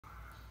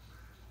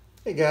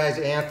Hey guys,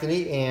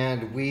 Anthony,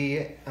 and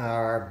we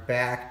are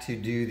back to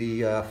do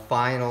the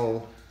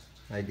final,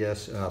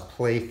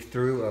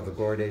 playthrough of the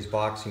Glory Days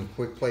Boxing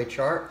Quick Play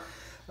chart.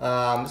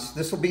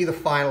 This will be the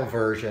final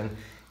version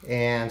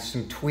and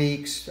some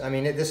tweaks. I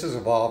mean, this has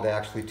evolved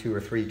actually 2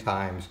 or 3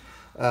 times,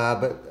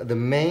 but the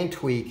main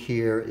tweak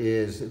here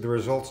is the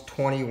results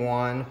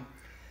 21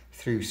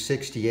 through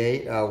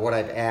 68. What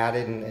I've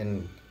added,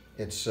 and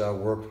it's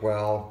worked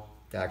well,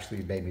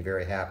 actually made me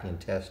very happy in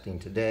testing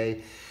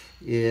today,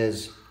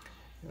 is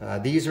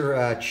these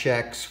are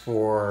checks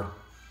for,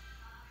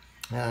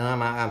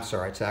 I'm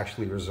sorry, it's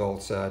actually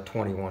results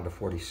 21 to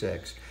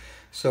 46.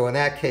 So in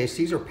that case,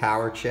 these are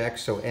power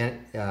checks. So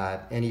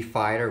any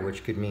fighter,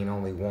 which could mean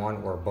only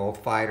one or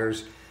both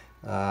fighters,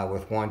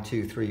 with 1,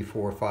 2, 3,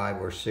 4,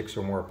 5, or 6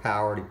 or more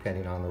power,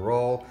 depending on the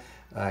role.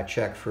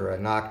 Check for a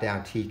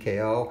knockdown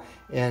TKO.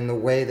 And the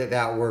way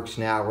that works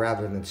now,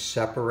 rather than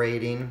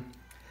separating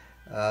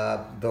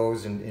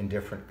those in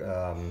different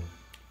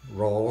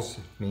roles,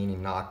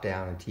 meaning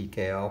knockdown and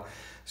TKO.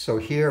 So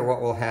here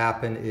what will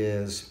happen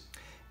is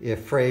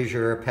if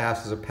Frazier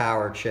passes a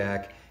power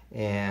check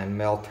and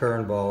Mel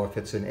Turnbow, if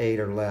it's an 8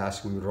 or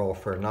less, we would roll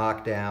for a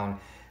knockdown.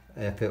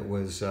 If it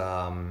was,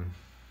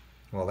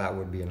 well, that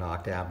would be a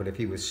knockdown. But if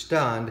he was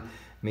stunned,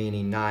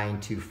 meaning 9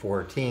 to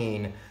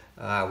 14,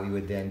 we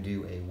would then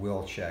do a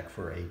will check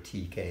for a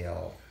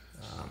TKO.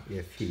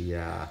 If he,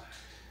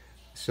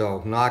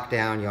 so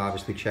knockdown, you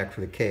obviously check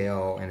for the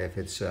KO, and if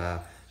it's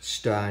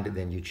stunned,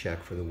 then you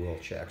check for the will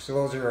check. So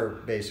those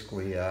are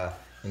basically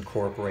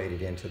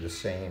incorporated into the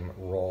same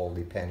roll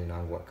depending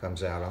on what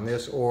comes out on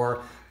this,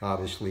 or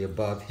obviously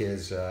above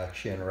his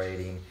chin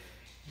rating,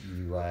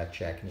 you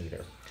check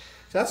neither.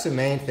 So that's the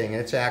main thing.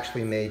 It's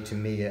actually made, to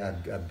me,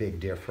 a big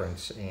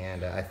difference,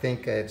 and I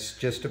think it's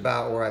just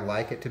about where I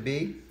like it to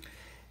be.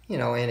 You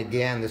know, and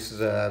again, this is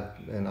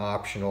an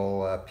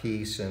optional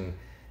piece, and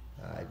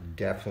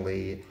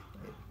definitely,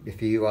 if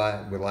you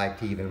would like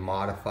to even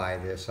modify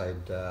this,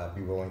 I'd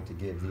be willing to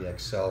give the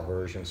Excel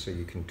version so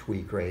you can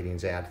tweak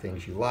ratings, add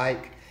things you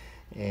like,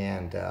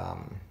 and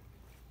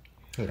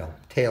you know,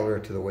 tailor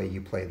it to the way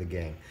you play the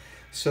game.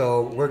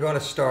 So we're going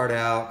to start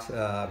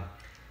out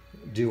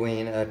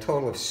doing a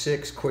total of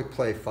 6 quick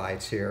play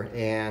fights here,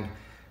 and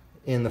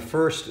in the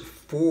first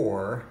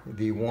 4,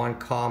 the one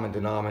common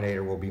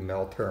denominator will be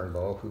Mel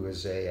Turnbow, who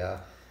is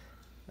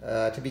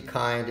to be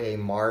kind, a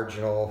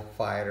marginal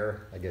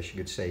fighter, I guess you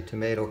could say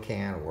tomato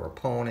can or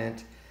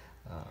opponent.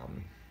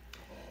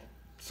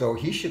 So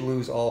he should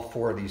lose all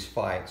 4 of these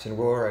fights, and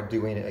we're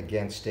doing it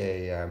against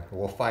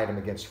we'll fight him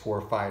against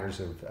 4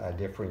 fighters of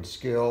differing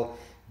skill: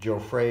 Joe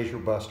Frazier,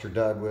 Buster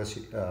Douglas,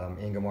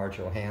 Ingemar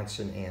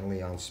Johansson, and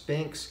Leon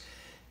Spinks.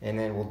 And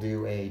then we'll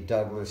do a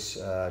Douglas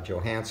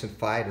Johansson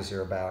fight as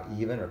they're about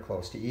even or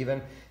close to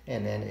even,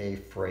 and then a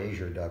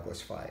Frazier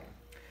Douglas fight.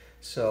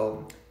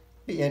 So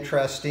be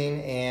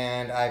interesting,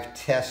 and I've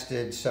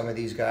tested some of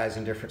these guys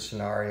in different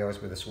scenarios,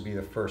 but this will be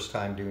the first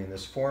time doing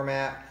this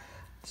format,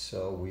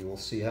 so we will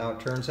see how it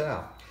turns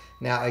out.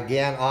 Now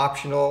again,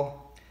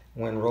 optional,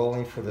 when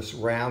rolling for this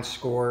round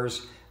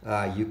scores,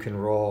 you can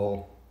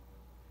roll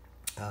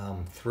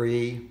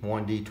 3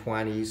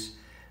 1d20s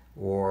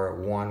or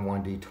 1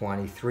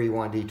 1d20, 3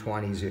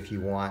 1d20s if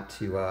you want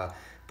to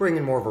bring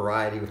in more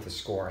variety with the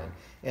scoring.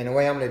 And the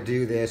way I'm going to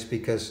do this,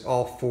 because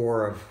all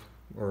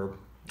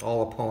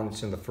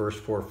opponents in the first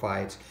 4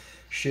 fights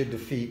should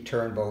defeat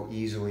Turnbow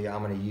easily,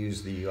 I'm going to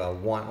use the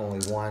only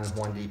one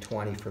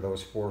 1d20 for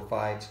those 4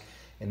 fights.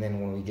 And then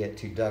when we get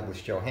to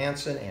Douglas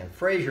Johansson and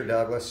Frazier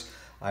Douglas,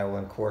 I will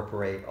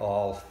incorporate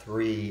all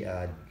 3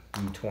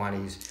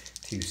 d20s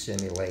to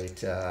simulate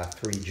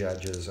 3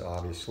 judges,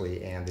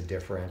 obviously, and the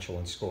differential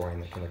in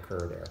scoring that can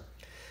occur there.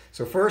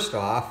 So first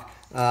off,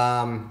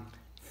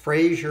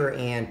 Frazier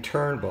and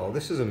Turnbow,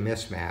 this is a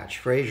mismatch.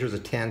 Frazier's a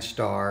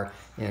 10-star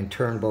and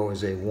Turnbow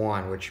is a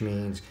 1, which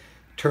means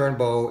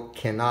Turnbow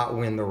cannot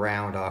win the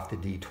round off the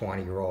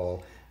d20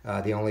 roll.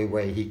 The only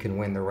way he can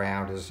win the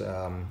round is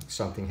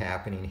something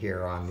happening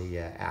here on the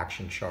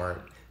action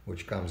chart,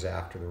 which comes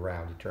after the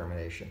round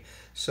determination.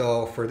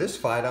 So for this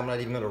fight, I'm not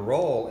even going to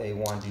roll a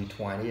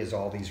 1d20, as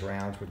all these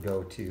rounds would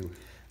go to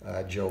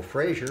Joe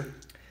Frazier.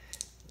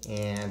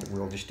 And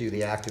we'll just do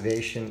the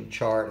activation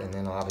chart, and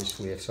then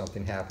obviously if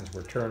something happens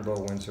where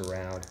Turnbow wins a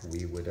round,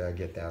 we would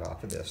get that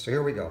off of this. So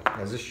here we go,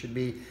 as this should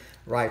be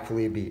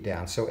rightfully a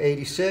beatdown. So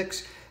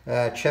 86,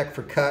 check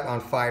for cut on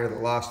fighter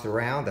that lost the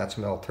round. That's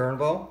Mel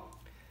Turnbow.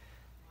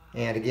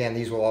 And again,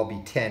 these will all be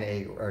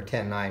 10-8 or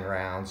 10-9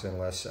 rounds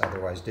unless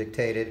otherwise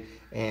dictated.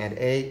 And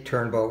 8,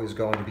 Turnbow is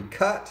going to be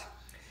cut.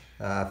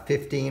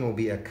 15 will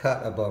be a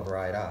cut above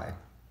right eye.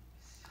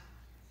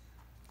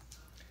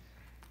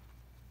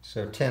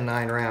 So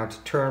 10-9 round to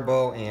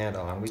Turnbow, and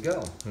on we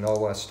go.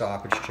 No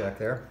stoppage check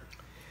there.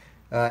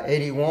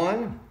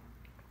 81,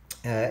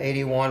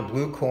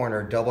 blue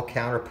corner, double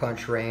counter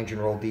punch range and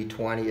roll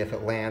d20. If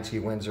it lands, he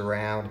wins a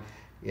round.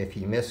 If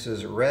he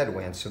misses, red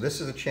wins. So this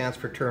is a chance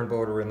for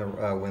Turnbow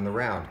to win the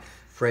round.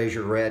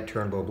 Frazier red,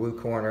 Turnbow blue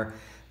corner.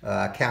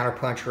 Counter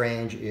punch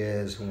range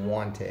is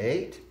 1 to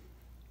 8.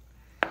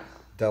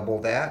 double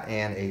that,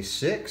 and a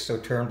 6. So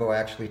Turnbow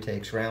actually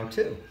takes round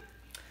 2.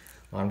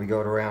 On we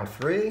go to round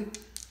 3.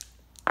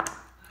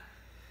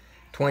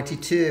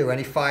 22.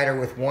 Any fighter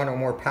with 1 or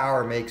more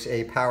power makes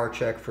a power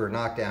check for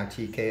knockdown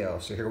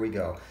TKO. So here we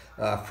go.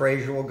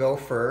 Frazier will go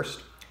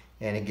first.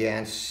 And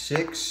again,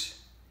 6.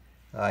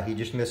 He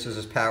just misses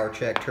his power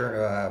check.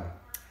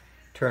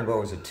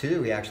 Turnbow is a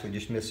 2. He actually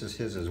just misses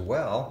his as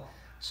well.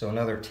 So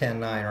another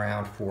 10-9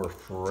 round for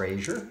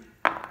Frazier.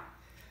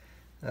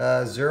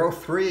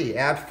 0-3.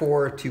 Add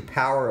 4 to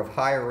power of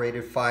higher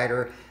rated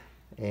fighter.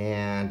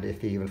 And if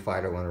the even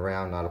fighter won the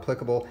round, not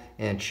applicable.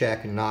 And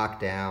check,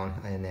 knockdown,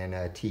 and then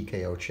a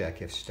TKO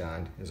check if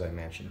stunned, as I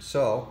mentioned.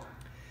 So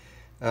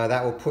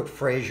that will put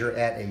Frazier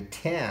at a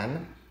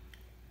 10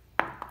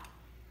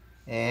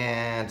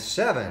 and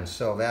 7.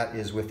 So that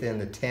is within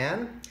the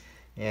 10.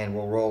 And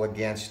we'll roll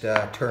against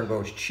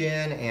Turnbow's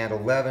chin. And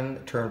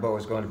 11, Turnbow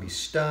is going to be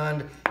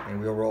stunned.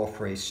 And we'll roll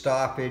for a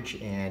stoppage,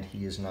 and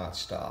he is not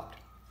stopped.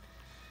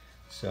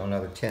 So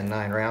another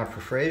 10-9 round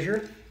for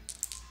Frazier.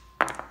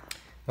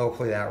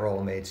 Hopefully that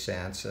roll made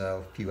sense.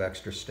 A few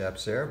extra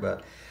steps there,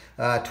 but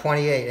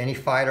 28. Any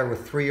fighter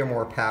with 3 or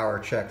more power,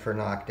 check for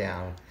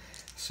knockdown.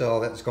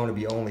 So that's going to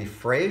be only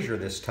Frazier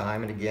this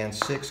time, and again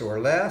 6 or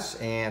less,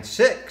 and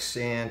 6.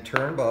 And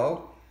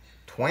Turnbow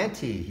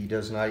 20. He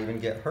does not even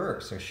get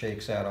hurt, so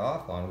shakes that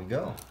off. On we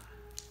go.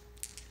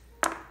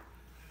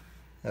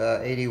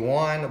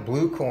 81.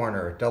 Blue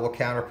corner, double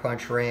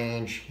counterpunch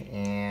range,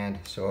 and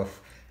so if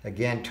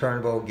again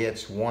Turnbow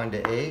gets 1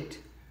 to 8.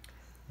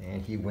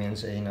 And he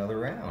wins another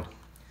round.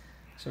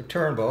 So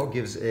Turnbow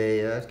gives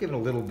given a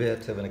little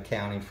bit of an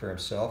accounting for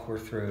himself. We're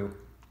through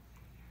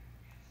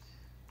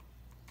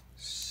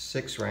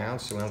 6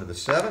 rounds, so into the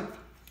 7th.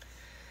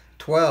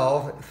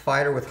 12,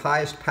 fighter with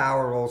highest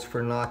power rolls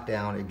for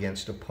knockdown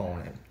against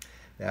opponent.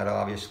 That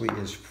obviously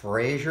is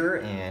Frazier,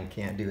 and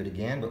can't do it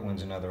again, but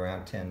wins another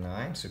round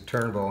 10-9. So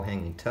Turnbow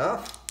hanging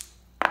tough.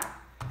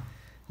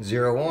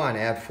 0-1,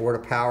 add 4 to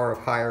power of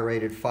higher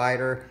rated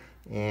fighter.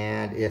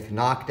 And if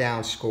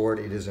knockdown scored,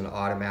 it is an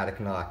automatic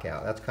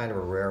knockout. That's kind of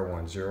a rare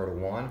one,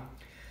 0-1.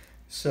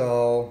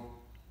 So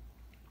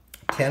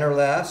 10 or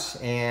less,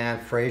 and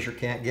Frazier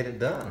can't get it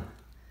done.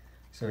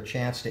 So a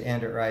chance to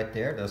end it right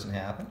there, doesn't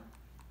happen.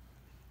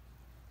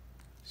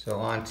 So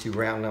on to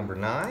round number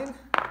 9.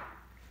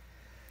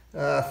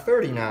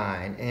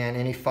 39, and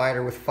any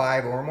fighter with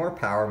 5 or more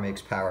power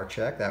makes power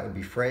check. That would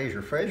be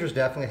Frazier. Frazier's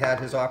definitely had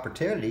his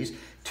opportunities.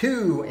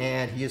 2,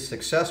 and he is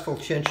successful.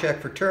 Chin check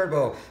for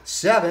Turnbow.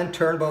 7,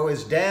 Turnbow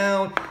is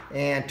down,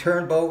 and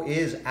Turnbow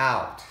is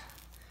out.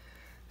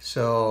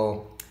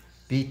 So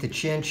beat the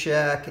chin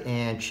check,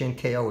 and chin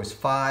KO is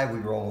 5. We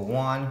roll a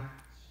 1.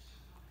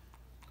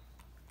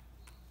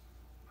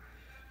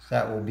 So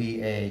that will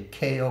be a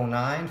KO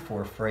 9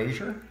 for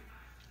Frazier.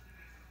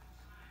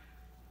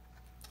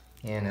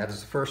 And that is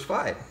the first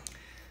fight.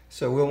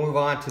 So we'll move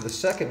on to the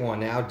second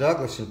one now,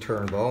 Douglas and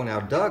Turnbow. Now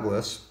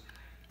Douglas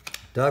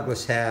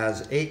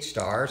has 8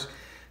 stars.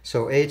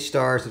 So 8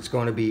 stars, it's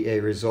going to be a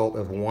result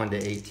of 1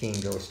 to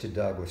 18 goes to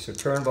Douglas. So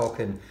Turnbow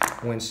can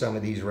win some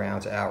of these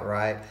rounds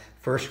outright.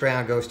 First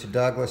round goes to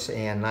Douglas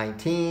and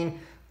 19.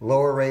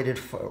 Lower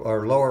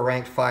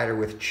ranked fighter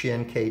with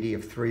chin KD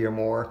of 3 or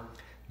more.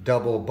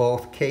 Double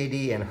both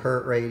KD and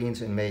hurt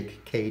ratings and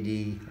make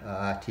KD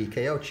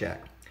TKO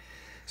check.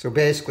 So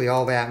basically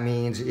all that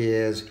means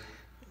is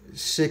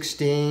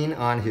 16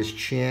 on his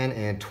chin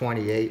and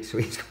 28, so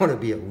he's going to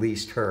be at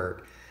least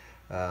hurt.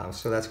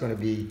 So that's going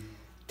to be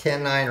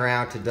 10-9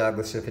 round to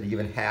Douglas if it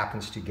even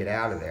happens to get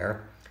out of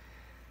there.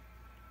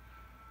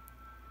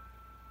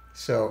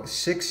 So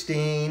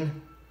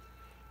 16.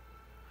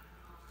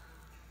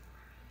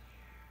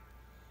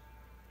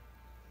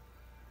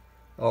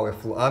 Oh,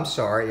 if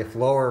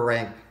lower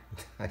ranked,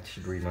 I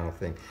should read my own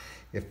thing.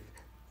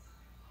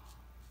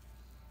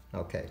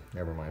 Okay,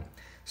 never mind.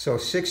 So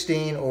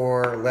 16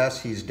 or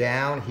less, he's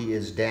down. He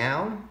is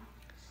down.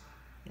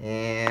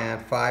 And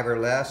 5 or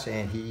less,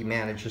 and he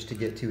manages to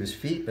get to his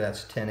feet. But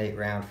that's 10-8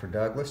 round for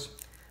Douglas.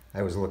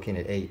 I was looking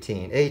at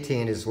 18.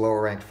 18 is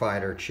lower ranked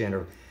fighter,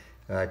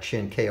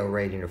 chin KO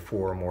rating of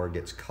 4 or more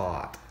gets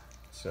caught.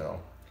 So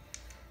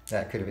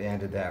that could have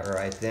ended that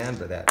right then,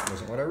 but that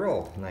wasn't what I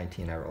rolled.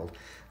 19 I rolled.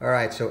 All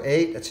right, so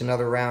 8, that's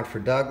another round for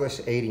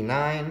Douglas,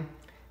 89.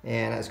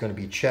 And that's going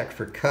to be check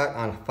for cut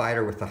on a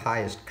fighter with the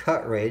highest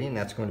cut rating.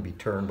 That's going to be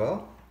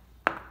Turnbow.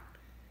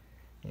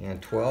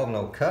 And 12,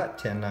 no cut.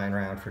 10-9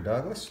 round for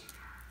Douglas.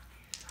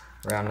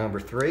 Round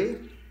number 3.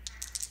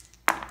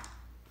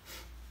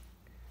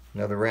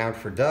 Another round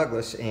for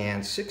Douglas.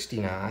 And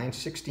 69.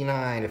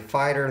 69, a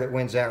fighter that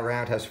wins that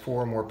round has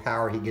 4 or more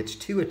power. He gets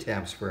 2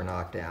 attempts for a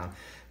knockdown.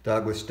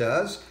 Douglas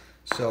does.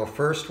 So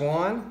first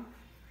one,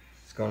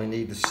 it's going to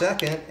need the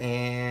second,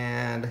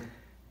 and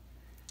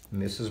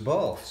misses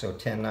both. So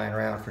 10-9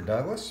 round for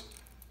Douglas.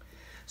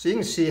 So you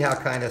can see how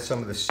kind of some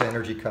of the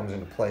synergy comes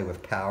into play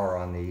with power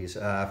on these.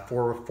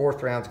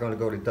 Fourth round is going to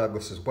go to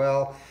Douglas as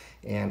well.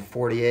 And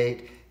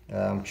 48,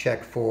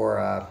 check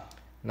for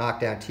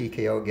knockdown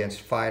TKO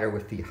against fighter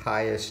with the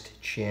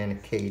highest chin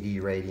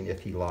KD rating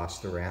if he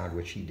lost the round,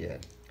 which he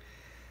did.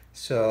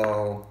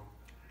 So,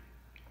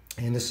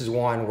 and this is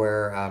one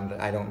where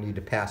I don't need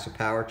to pass a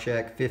power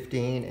check.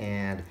 15,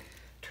 and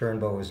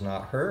Turnbow is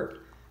not hurt.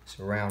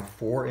 So round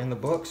 4 in the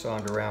books,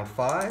 on to round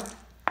 5.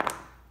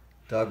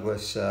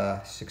 Douglas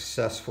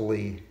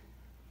successfully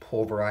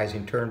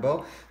pulverizing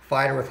Turnbow.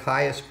 Fighter with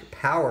highest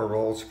power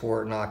rolls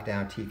for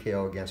knockdown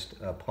TKO against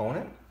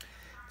opponent.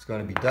 It's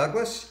going to be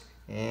Douglas,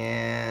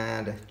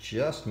 and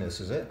just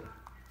misses it.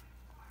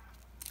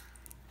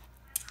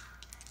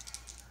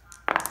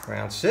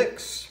 Round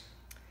 6,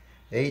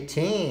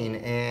 18,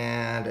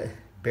 and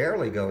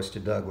barely goes to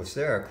Douglas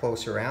there. A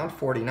closer round,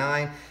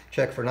 49.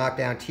 Check for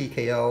knockdown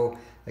TKO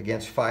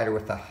against fighter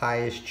with the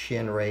highest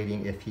chin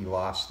rating if he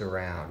lost the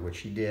round, which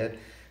he did.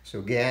 So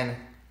again,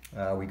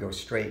 we go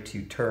straight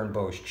to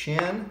Turnbow's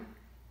chin,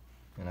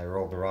 and I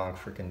rolled the wrong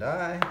freaking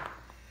die.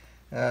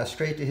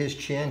 Straight to his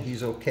chin,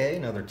 he's okay.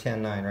 Another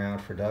 10-9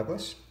 round for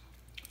Douglas.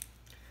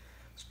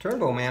 So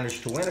Turnbow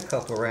managed to win a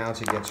couple of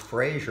rounds against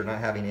Frazier, not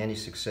having any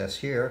success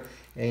here.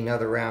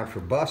 Another round for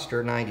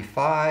Buster,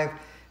 95.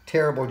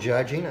 Terrible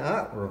judging.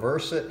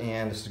 Reverse it,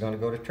 and this is going to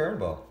go to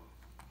Turnbow.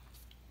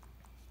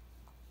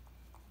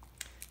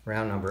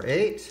 Round number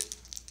 8.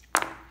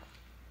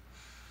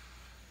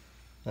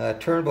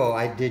 Turnbow,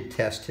 I did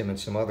test him in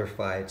some other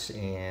fights,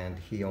 and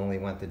he only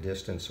went the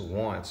distance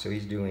once, so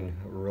he's doing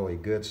really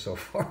good so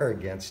far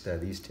against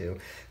these two.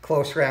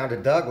 Close round to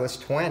Douglas,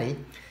 20,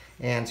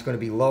 and it's going to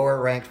be lower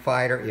ranked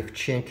fighter if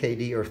chin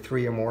KD or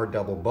 3 or more,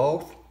 double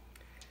both.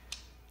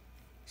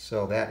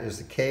 So that is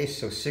the case.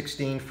 So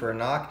 16 for a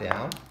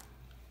knockdown,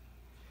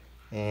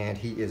 and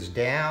he is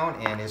down.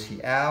 And is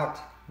he out?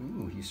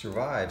 Ooh, he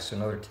survives. So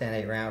another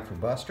 10-8 round for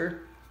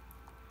Buster.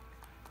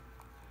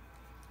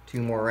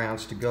 2 more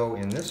rounds to go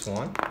in this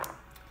one.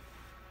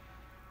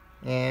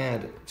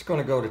 And it's going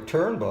to go to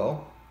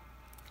Turnbow,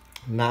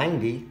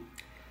 90.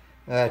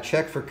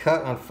 Check for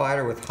cut on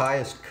fighter with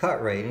highest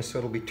cut rating. So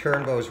it'll be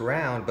Turnbow's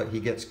round, but he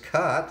gets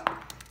cut.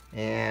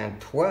 And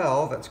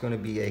 12, that's going to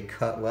be a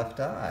cut left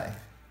eye.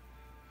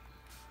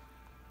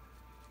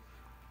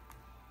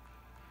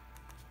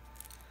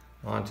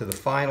 On to the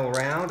final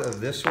round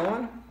of this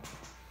one.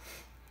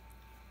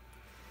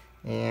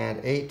 And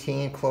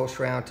 18, close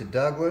round to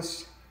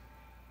Douglas.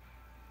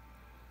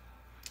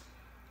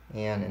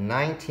 And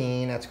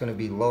 19, that's going to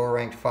be lower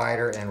ranked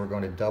fighter, and we're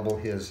going to double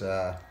his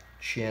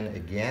chin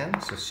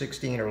again. So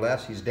 16 or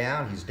less, he's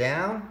down,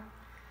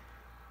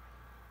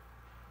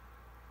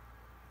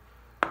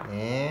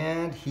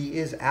 and he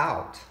is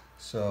out.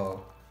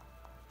 So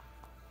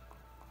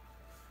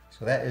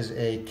that is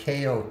a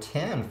KO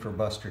 10 for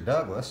Buster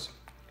Douglas.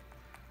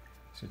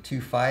 So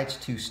 2 fights,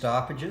 2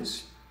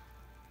 stoppages.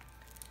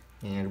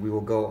 And we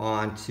will go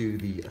on to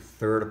the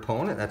third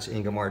opponent. That's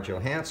Ingemar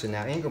Johansson.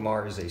 Now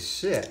Ingemar is a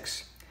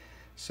 6.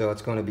 So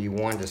it's going to be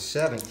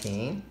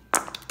 1-17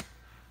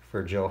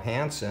 for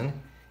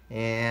Johansson.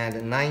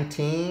 And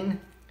 19.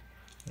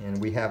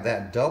 And we have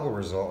that double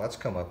result. That's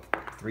come up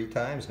 3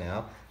 times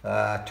now.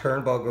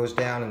 Turnbow goes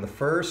down in the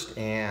first,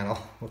 and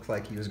looks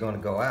like he was going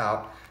to go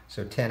out.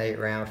 So 10-8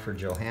 round for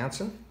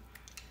Johansson.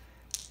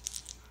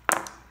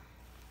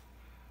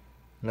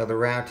 Another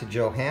round to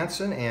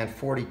Johansson, and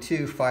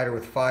 42, fighter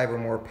with 5 or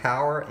more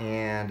power,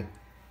 and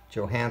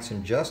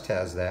Johansson just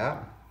has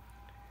that.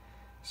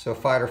 So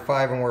fighter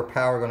 5 or more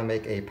power, going to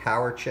make a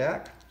power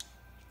check.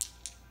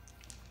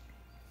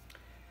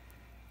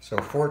 So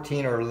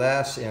 14 or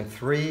less and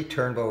 3,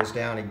 Turnbow is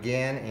down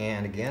again,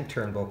 and again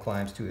Turnbow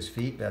climbs to his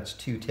feet. That's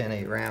 2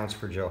 10-8 rounds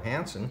for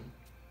Johansson.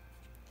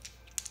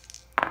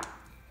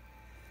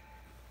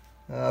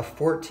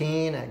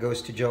 14, that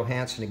goes to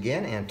Johansson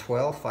again, and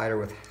 12, fighter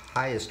with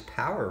highest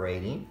power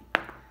rating.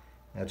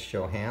 That's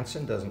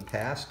Johansson, doesn't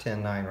pass.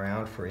 10-9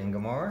 round for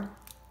Ingemar.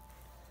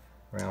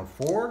 Round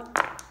 4.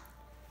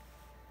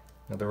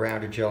 Another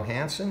round to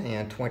Johansson,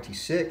 and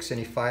 26,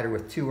 any fighter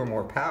with 2 or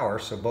more power,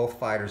 so both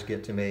fighters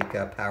get to make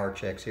power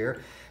checks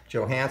here.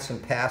 Johansson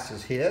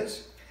passes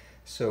his,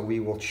 so we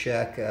will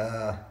check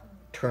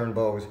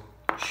Turnbow's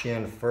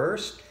chin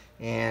first,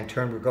 and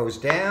Turnbow goes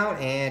down,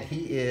 and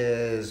he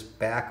is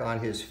back on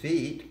his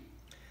feet.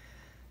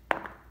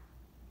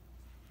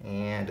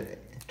 And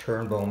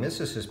Turnbow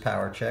misses his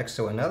power check,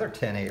 so another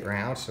 10-8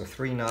 round, so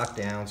 3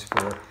 knockdowns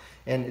for...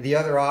 And the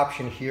other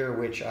option here,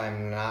 which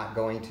I'm not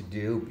going to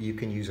do, you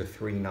can use a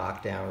 3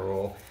 knockdown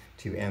rule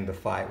to end the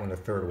fight when the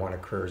third one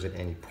occurs at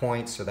any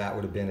point, so that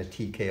would have been a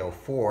TKO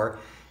 4.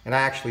 And I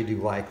actually do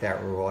like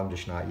that rule, I'm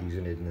just not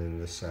using it in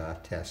this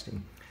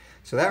testing.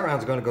 So that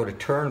round's going to go to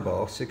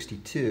Turnbow,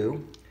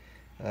 62,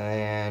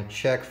 and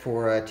check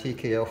for a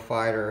TKO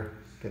fighter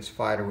against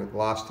fighter with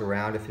lost the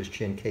round if his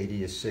chin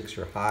KD is 6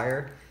 or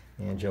higher,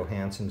 and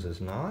Johansson's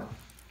is not.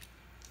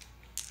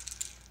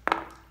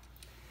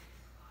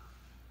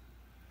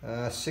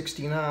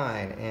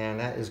 69, and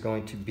that is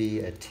going to be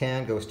a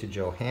 10, goes to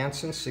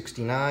Johansson.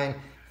 69,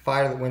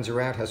 fighter that wins a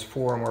round has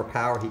 4 or more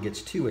power, he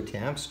gets 2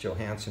 attempts.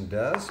 Johansson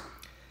does.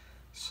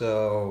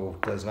 So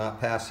does not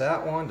pass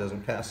that one,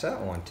 doesn't pass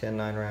that one.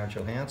 10-9 round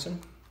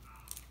Johansson.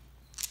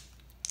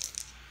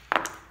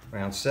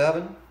 Round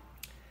 7,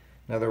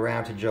 another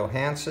round to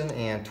Johansson,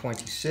 and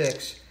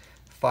 26.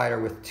 fighter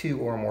with 2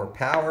 or more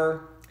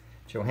power.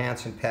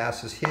 Johansson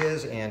passes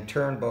his, and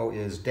Turnbow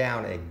is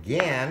down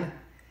again,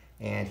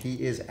 and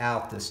he is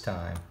out this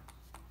time.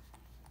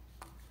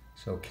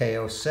 So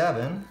KO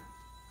 7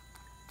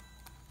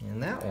 in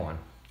that one.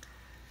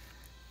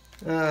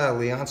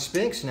 Leon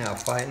Spinks now,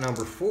 fight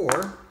number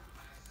 4.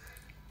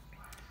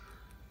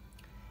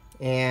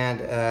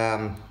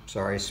 And,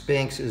 sorry,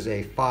 Spinks is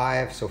a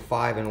 5, so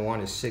 5 and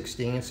 1 is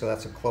 16, so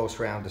that's a close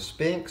round to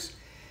Spinks.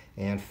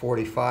 And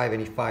 45,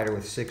 any fighter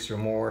with 6 or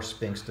more,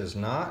 Spinks does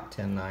not,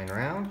 10-9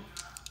 round.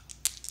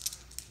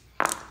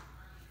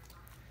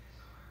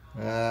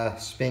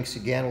 Spinks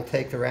again will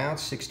take the round,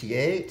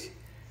 68.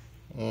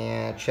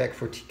 And check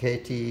for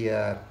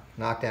TKT,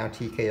 knockdown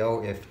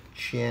TKO if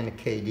chin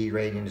KD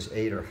rating is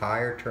 8 or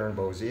higher.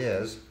 Turnbow's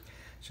is.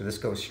 So this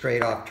goes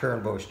straight off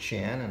Turnbow's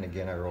chin, and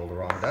again I rolled the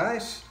wrong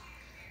dice.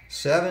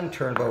 7,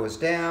 Turnbow is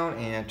down,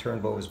 and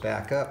Turnbow is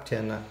back up,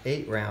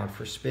 10-8 round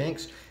for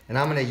Spinks. And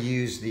I'm going to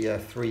use the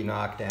 3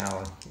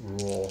 knockdown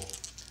rule,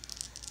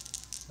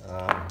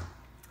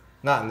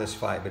 not in this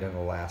fight, but in the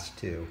last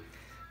 2.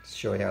 To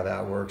show you how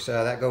that works.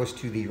 That goes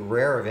to the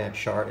rare event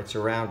chart. It's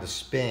around to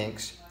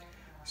Spinks.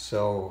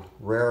 So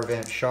rare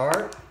event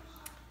chart,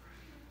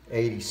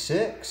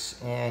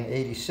 86, and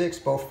 86,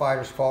 both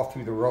fighters fall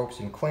through the ropes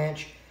and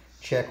clinch.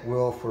 Check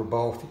will for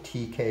both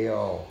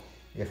TKO.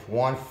 If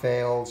one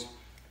fails,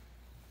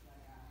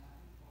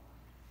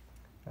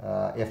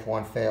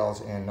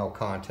 and no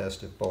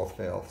contest if both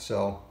fail.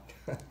 So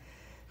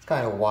it's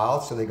kind of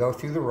wild. So they go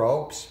through the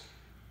ropes,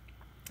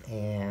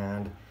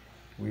 and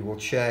we will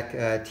check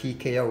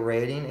TKO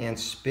rating, and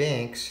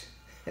Spinks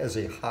has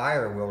a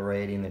higher will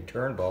rating than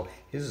Turnbow.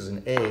 His is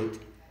an 8,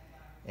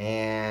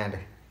 and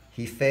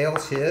he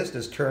fails his.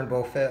 Does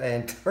Turnbow fail?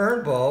 And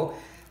Turnbow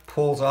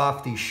pulls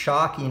off the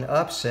shocking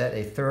upset,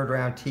 a 3rd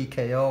round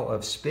TKO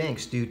of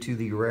Spinks due to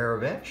the rare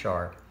event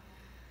chart.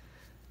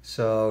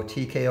 So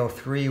TKO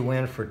 3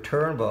 win for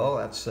Turnbow.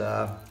 That's,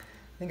 I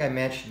think I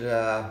mentioned,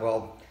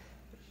 well,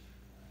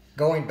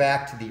 going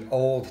back to the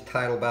old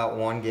Title Bout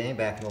 1 game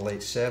back in the late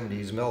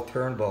 70s, Mel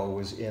Turnbow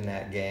was in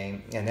that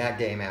game, and that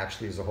game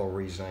actually is the whole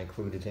reason I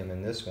included him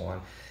in this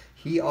one.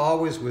 He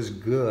always was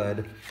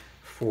good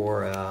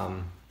for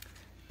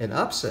an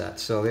upset.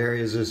 So there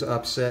is his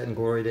upset in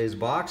Glory Days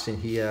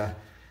Boxing.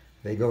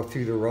 They go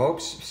through the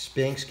ropes.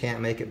 Spinks can't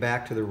make it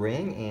back to the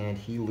ring, and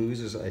he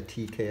loses a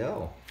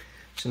TKO.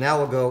 So now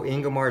we'll go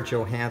Ingemar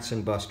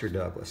Johansson, Buster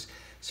Douglas.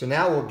 So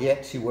now we'll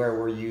get to where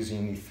we're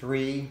using the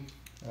 3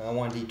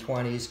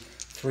 1d20s.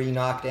 3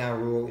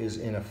 knockdown rule is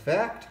in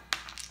effect.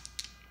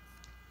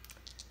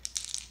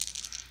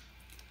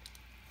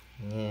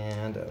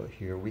 And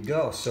here we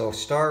go. So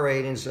star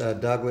ratings,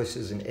 Douglas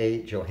is an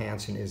 8,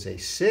 Johansson is a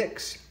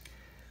 6.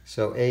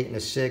 So 8 and a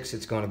 6,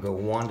 it's going to go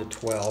 1 to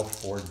 12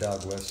 for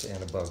Douglas,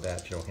 and above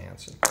that,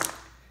 Johansson.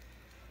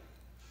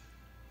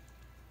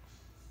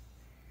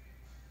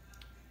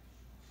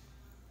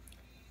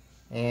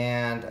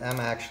 And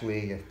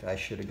I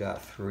should have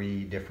got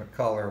 3 different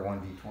color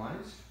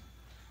 1d20s.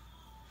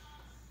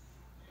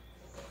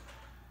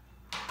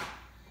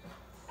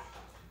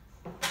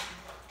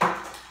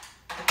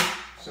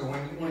 So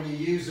when you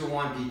use the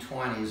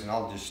 1d20s, and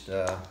I'll just,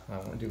 I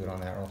won't do it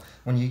on that roll.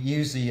 When you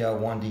use the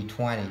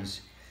 1d20s,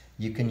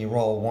 you can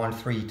roll 1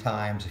 3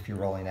 times if you're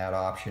rolling that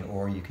option,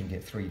 or you can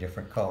get 3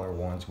 different color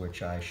ones,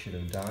 which I should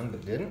have done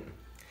but didn't.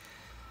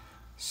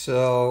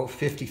 So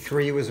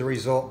 53 was the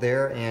result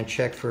there, and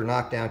check for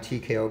knockdown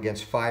TKO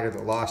against fighter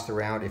that lost the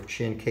round if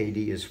chin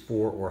KD is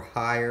 4 or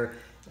higher.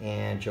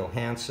 And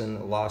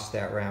Johansson lost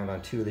that round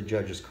on 2 of the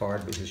judges'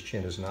 card, but his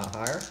chin is not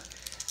higher.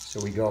 So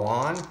we go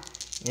on,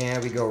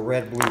 and we go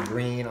red, blue,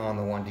 green on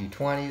the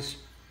 1d20s.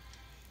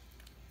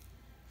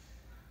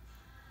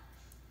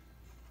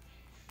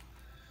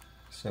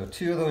 So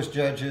 2 of those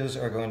judges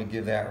are going to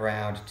give that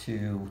round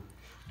to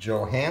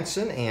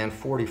Johansson, and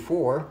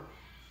 44.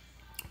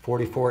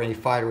 44, any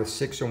fighter with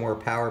 6 or more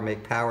power,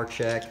 make power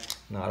check.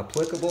 Not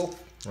applicable.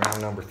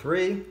 Round number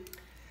 3.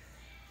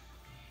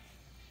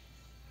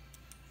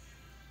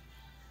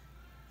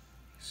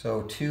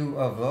 So 2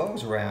 of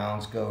those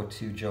rounds go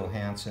to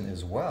Johansson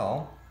as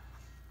well.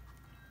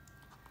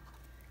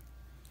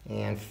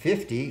 And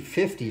 50,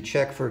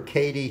 check for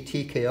KD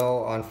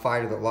TKO on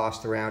fighter that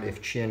lost the round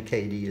if chin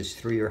KD is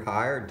 3 or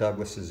higher.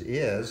 Douglas's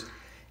is.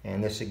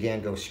 And this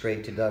again goes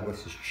straight to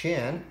Douglas's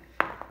chin.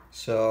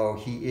 So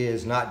he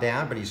is not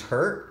down, but he's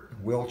hurt.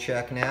 Will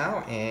check now,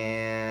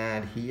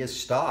 and he is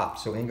stopped.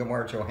 So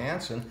Ingemar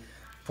Johansson,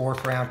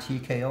 4th round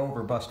TKO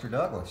over Buster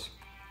Douglas.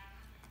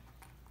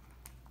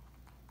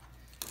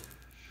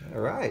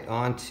 All right,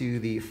 on to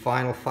the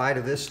final fight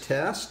of this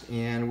test,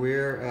 and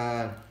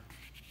we're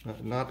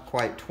not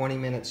quite 20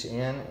 minutes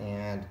in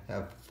and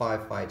have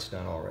 5 fights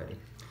done already.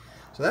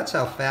 So that's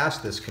how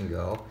fast this can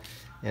go.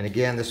 And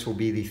again, this will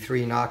be the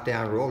 3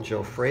 knockdown rule.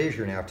 Joe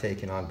Frazier now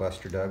taking on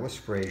Buster Douglas.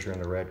 Frazier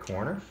in the red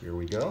corner. Here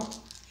we go.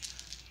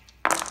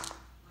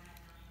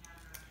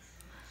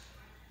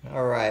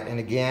 All right, and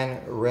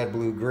again, red,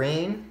 blue,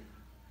 green.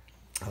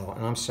 Oh,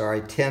 and I'm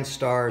sorry, 10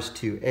 stars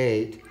to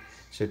 8.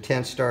 So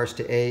 10 stars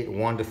to 8,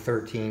 1 to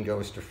 13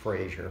 goes to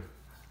Frazier.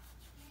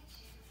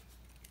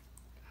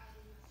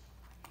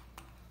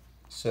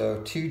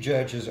 So 2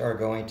 judges are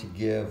going to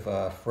give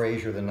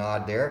Frazier the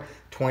nod there.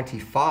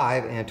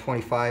 25 and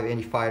 25,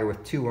 any fighter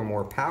with 2 or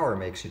more power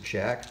makes a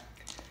check.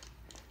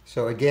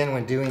 So again,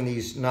 when doing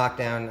these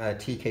knockdown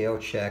TKO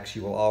checks,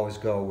 you will always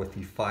go with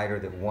the fighter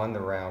that won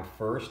the round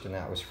first, and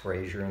that was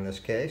Frazier in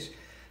this case.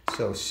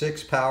 So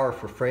 6 power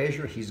for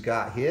Frazier, he's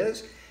got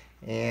his.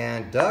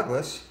 And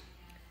Douglas,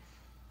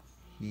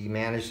 he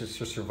manages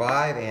to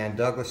survive, and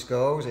Douglas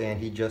goes, and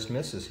he just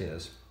misses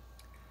his.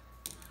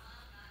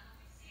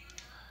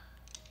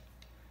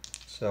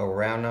 So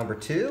round number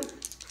 2,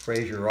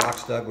 Frazier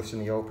rocks Douglas in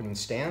the opening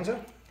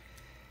stanza.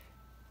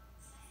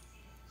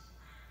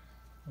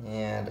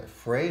 And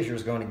Frazier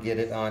is going to get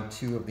it on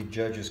 2 of the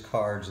judges'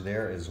 cards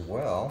there as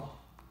well.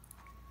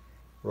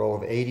 Roll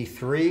of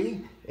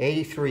 83.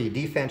 83,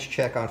 defense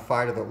check on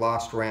fighter that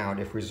lost round.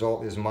 If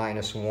result is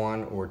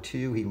 -1 or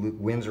 2, he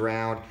wins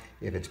round.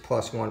 If it's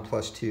 +1,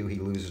 +2, he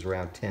loses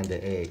round 10 to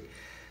 8.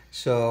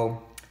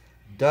 So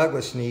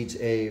Douglas needs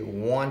a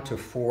 1 to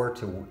 4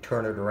 to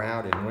turn it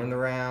around and win the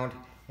round,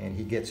 and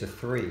he gets a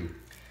 3.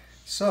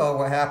 So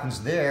what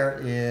happens there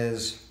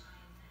is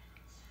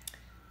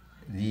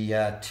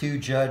the 2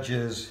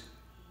 judges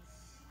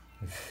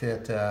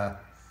that,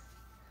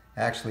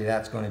 actually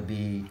that's going to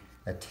be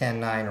a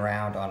 10-9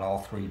 round on all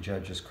 3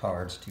 judges'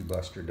 cards to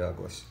Buster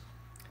Douglas.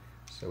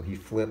 So he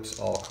flips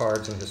all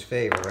cards in his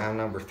favor. Round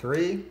number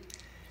 3,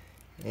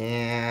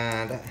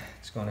 and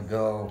it's going to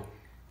go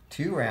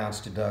 2 rounds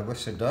to Douglas.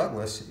 So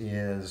Douglas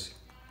is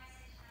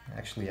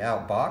actually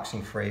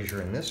outboxing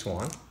Frazier in this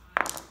one.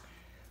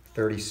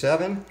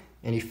 37,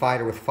 any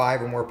fighter with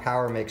 5 or more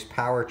power makes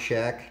power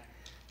check.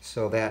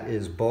 So that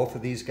is both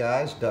of these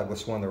guys.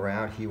 Douglas won the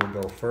round, he will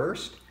go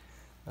first.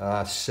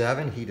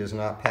 7, he does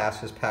not pass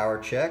his power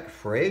check.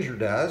 Frazier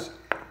does,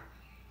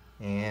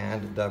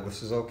 and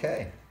Douglas is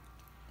okay.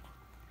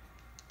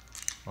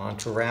 On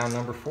to round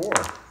number 4.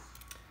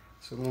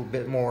 It's a little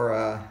bit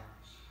more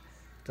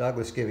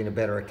Douglas giving a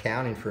better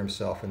accounting for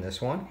himself in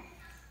this one.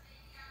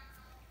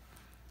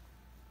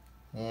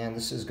 And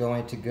this is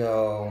going to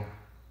go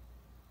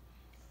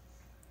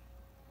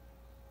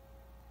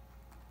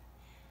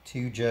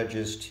 2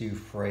 judges to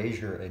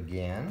Frazier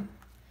again.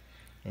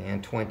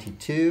 And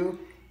 22,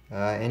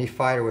 any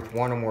fighter with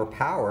 1 or more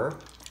power.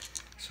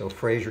 So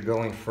Frazier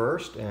going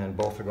first, and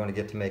both are going to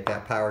get to make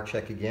that power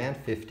check again.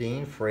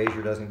 15,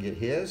 Frazier doesn't get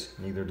his,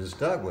 neither does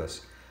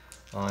Douglas.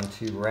 On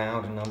to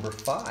round number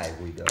 5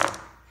 we go.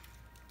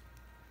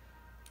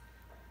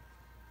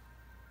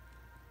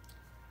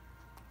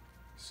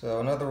 So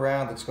another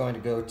round that's going to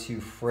go to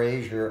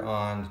Frazier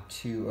on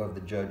 2 of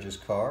the judges'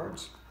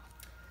 cards.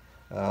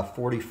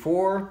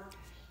 44,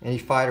 any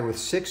fighter with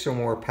 6 or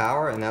more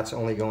power, and that's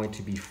only going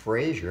to be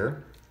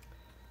Frazier.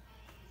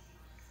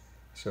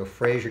 So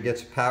Frazier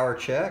gets a power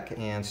check,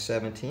 and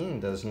 17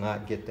 does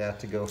not get that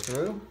to go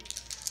through.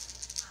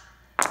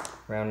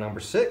 Round number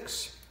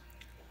 6.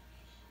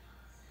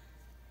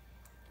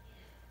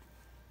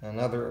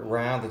 Another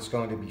round that's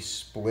going to be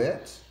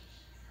split.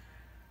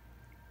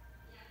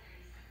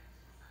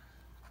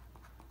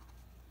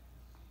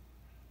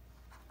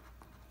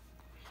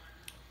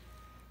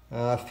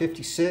 Uh,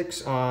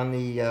 56 on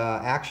the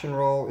action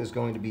roll is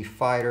going to be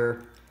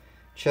fighter.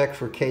 Check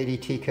for KD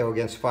TKO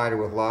against fighter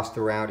with lost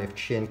the round if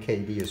chin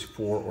KD is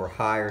 4 or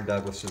higher.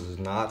 Douglas is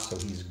not, so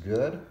he's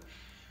good.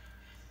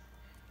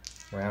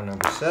 Round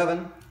number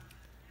 7.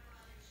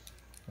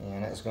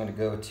 And that's going to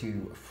go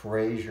to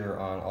Frazier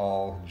on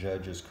all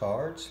judges'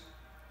 cards.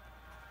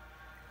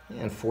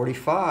 And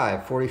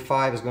 45.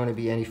 45 is going to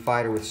be any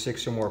fighter with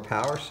 6 or more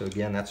power, so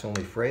again, that's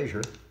only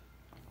Frazier.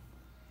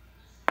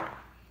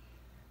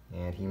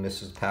 And he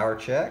misses the power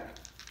check.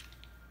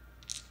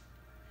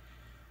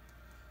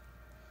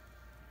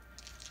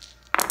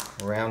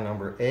 Round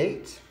number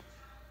 8.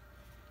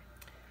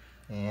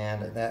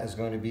 And that is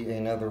going to be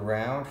another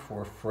round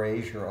for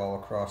Frazier all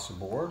across the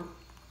board.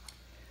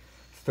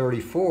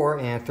 34,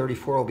 and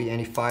 34 will be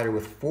any fighter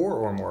with 4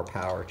 or more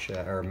power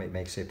check, or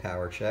makes a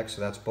power check. So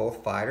that's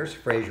both fighters.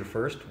 Frazier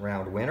first,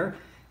 round winner.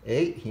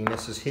 8, he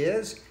misses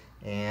his,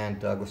 and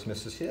Douglas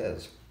misses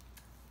his.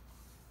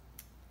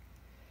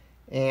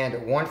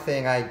 And one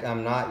thing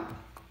I'm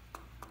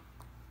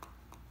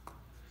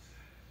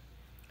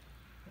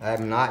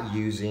not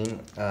using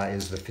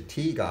is the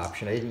fatigue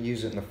option. I didn't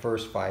use it in the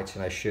first fights,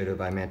 and I should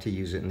have. I meant to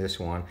use it in this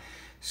one.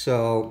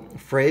 So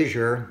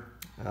Frazier,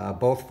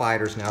 both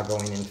fighters now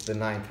going into the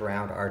 9th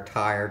round are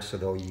tired, so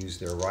they'll use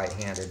their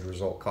right-handed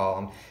result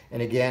column.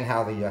 And again,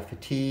 how the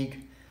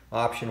fatigue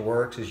option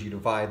works is you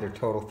divide their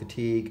total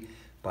fatigue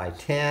by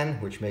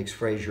 10, which makes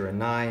Frazier a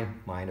 9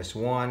 minus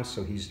 1,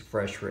 so he's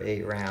fresh for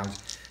 8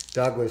 rounds.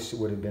 Douglas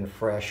would have been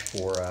fresh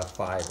for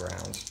 5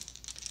 rounds,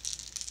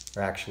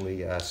 or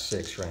actually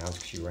 6 rounds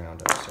because you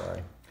round up,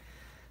 sorry.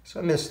 So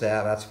I missed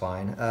that, that's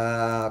fine.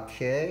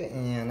 Okay,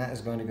 and that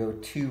is going to go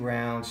 2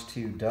 rounds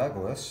to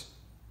Douglas.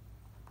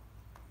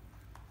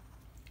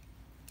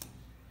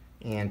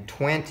 And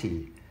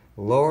 20.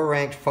 Lower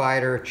ranked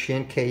fighter,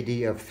 chin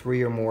KD of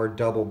 3 or more,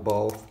 double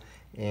both.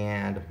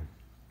 And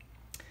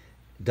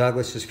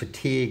Douglas is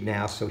fatigued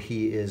now, so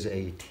he is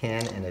a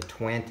 10 and a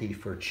 20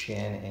 for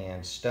chin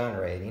and stun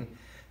rating.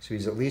 So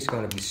he's at least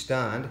going to be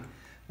stunned.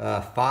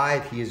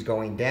 5, he is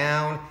going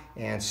down,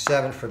 and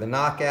 7 for the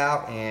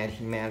knockout, and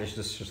he managed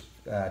to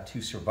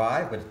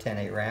survive with a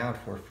 10-8 round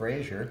for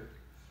Frazier.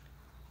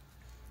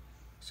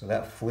 So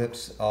that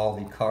flips all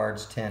the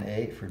cards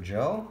 10-8 for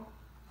Joe.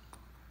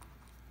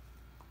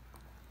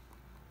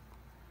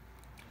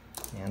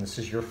 And this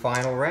is your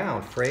final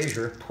round.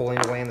 Frazier pulling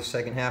away in the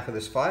second half of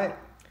this fight.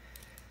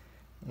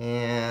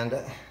 And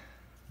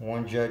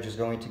one judge is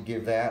going to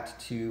give that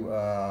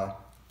to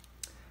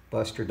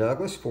Buster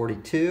Douglas,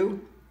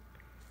 42.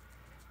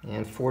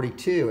 And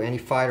 42, any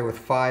fighter with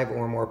 5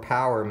 or more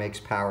power makes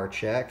power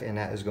check, and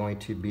that is going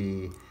to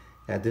be,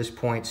 at this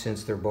point,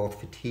 since they're both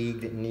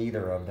fatigued,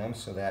 neither of them,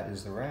 so that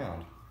is the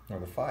round, or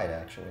the fight,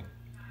 actually.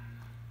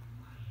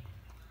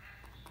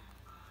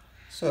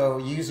 So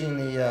using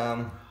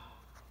the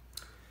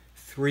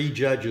 3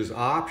 judges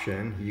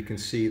option, you can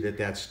see that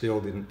that still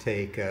didn't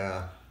take,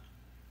 it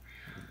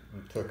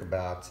took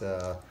about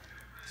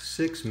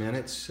 6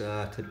 minutes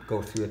to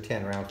go through a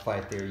 10-round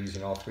fight there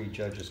using all 3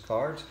 judges'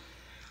 cards.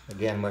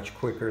 Again, much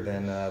quicker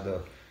than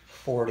the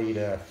 40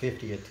 to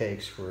 50 it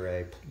takes for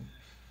a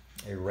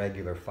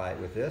regular fight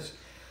with this.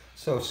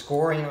 So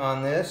scoring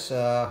on this,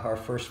 our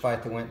first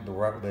fight that went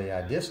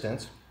the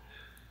distance.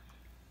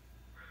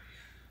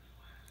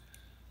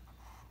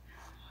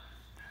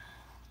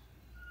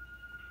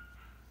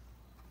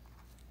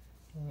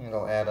 And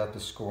I'll add up the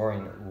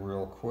scoring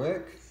real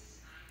quick.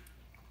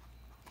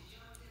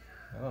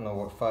 I don't know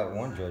what fight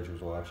one judge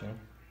was watching.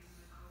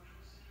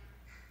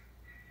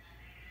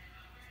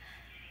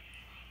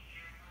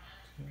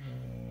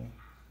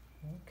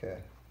 Okay.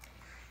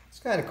 It's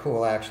kind of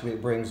cool, actually.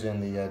 It brings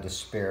in the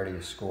disparity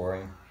of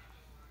scoring.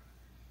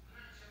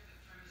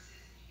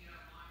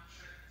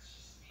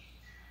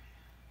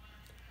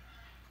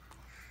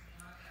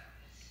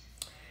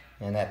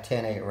 And that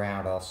 10-8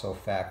 round also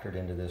factored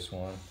into this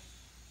one.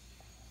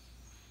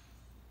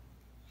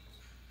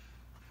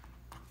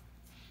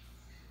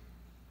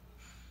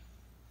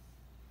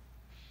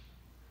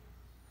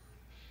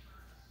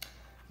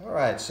 All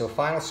right, so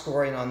final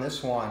scoring on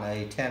this one,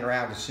 a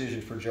 10-round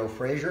decision for Joe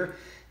Frazier,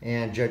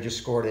 and judges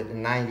scored it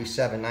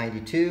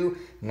 97-92,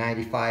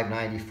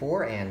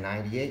 95-94, and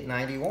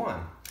 98-91.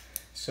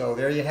 So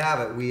there you have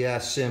it. We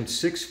simmed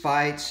 6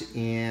 fights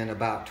in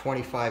about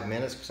 25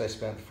 minutes because I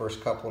spent the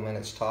first couple of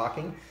minutes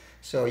talking.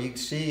 So you can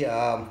see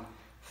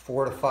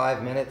 4 to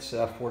 5 minutes,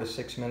 4 to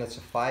 6 minutes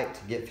a fight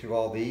to get through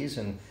all these.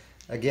 And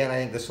again, I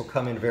think this will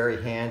come in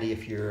very handy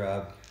if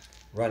you're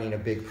running a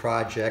big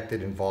project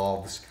that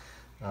involves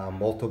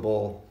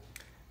multiple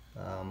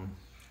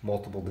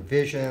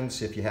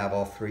divisions, if you have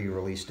all 3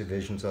 released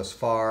divisions thus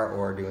far,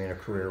 or doing a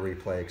career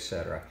replay,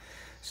 etc.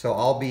 So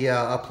I'll be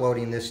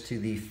uploading this to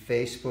the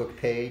Facebook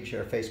page,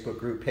 or Facebook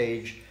group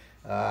page,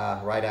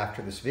 right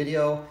after this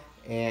video,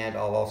 and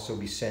I'll also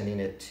be sending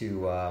it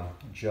to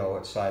Joe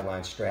at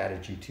Sideline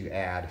Strategy to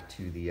add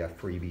to the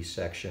freebie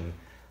section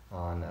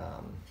on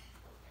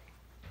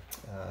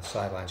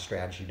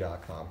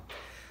sidelinestrategy.com.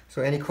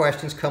 So any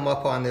questions come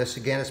up on this,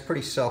 again, it's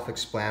pretty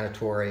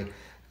self-explanatory.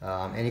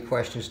 Any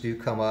questions do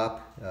come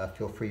up,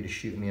 feel free to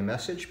shoot me a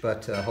message,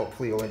 but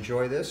hopefully you'll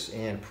enjoy this,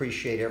 and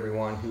appreciate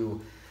everyone who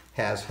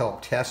has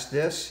helped test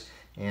this.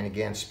 And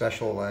again,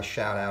 special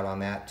shout out on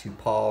that to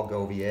Paul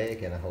Govier,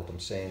 again, I hope I'm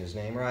saying his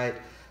name right,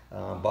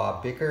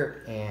 Bob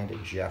Bickert, and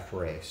Jeff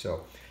Ray.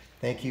 So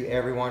thank you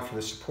everyone for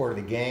the support of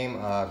the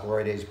game.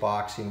 Glory Days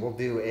Boxing, we'll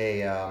do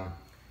a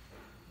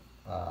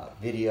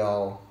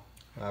video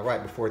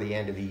right before the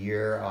end of the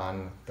year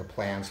on the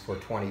plans for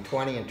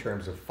 2020 in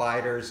terms of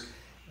fighters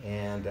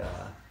and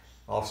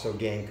also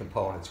game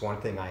components.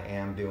 One thing I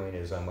am doing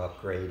is I'm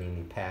upgrading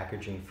the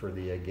packaging for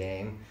the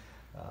game,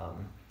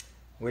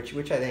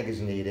 which I think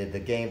is needed. The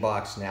game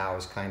box now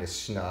is kind of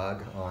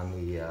snug on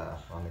the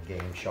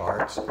game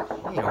charts.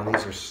 You know,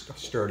 these are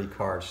sturdy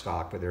card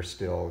stock, but it's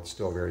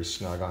still very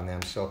snug on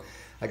them. So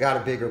I got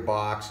a bigger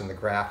box, and the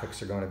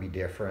graphics are going to be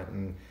different,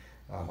 and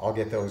I'll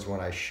get those when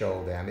I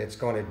show them. It's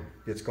going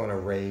to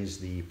raise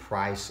the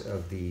price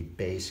of the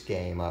base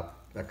game up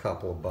a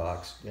couple of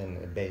bucks,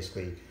 and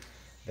basically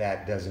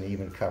that doesn't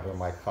even cover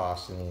my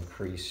cost and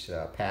increase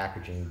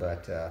packaging,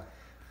 but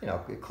you know,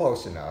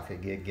 close enough.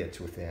 It gets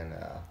within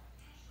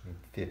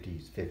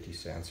 50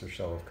 cents or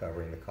so of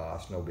covering the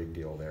cost. No big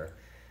deal there.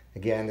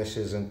 Again, this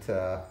isn't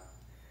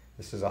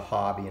this is a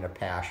hobby and a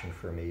passion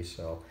for me,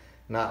 so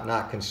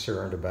not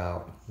concerned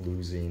about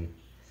losing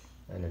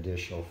an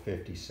additional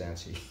 50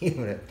 cents a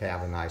unit to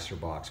have a nicer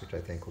box, which I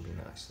think will be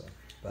nice though.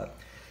 But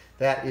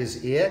that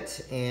is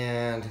it,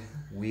 and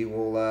we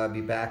will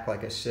be back.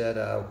 Like I said,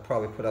 I'll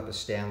probably put up a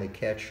Stanley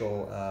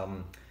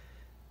Ketchel,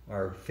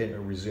 or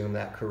resume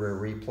that career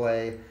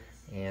replay,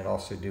 and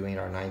also doing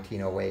our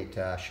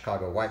 1908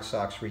 Chicago White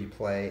Sox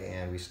replay,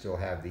 and we still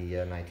have the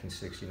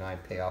 1969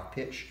 payoff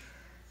pitch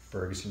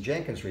Ferguson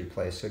Jenkins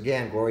replay. So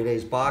again, Glory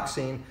Days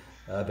Boxing,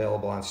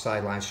 available on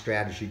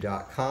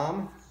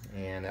SidelineStrategy.com,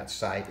 and that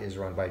site is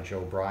run by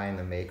Joe Bryan,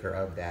 the maker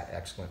of that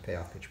excellent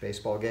payoff pitch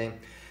baseball game.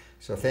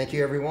 So thank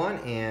you, everyone,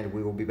 and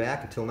we will be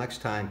back. Until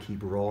next time,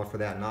 keep rolling for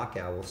that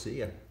knockout. We'll see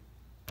you.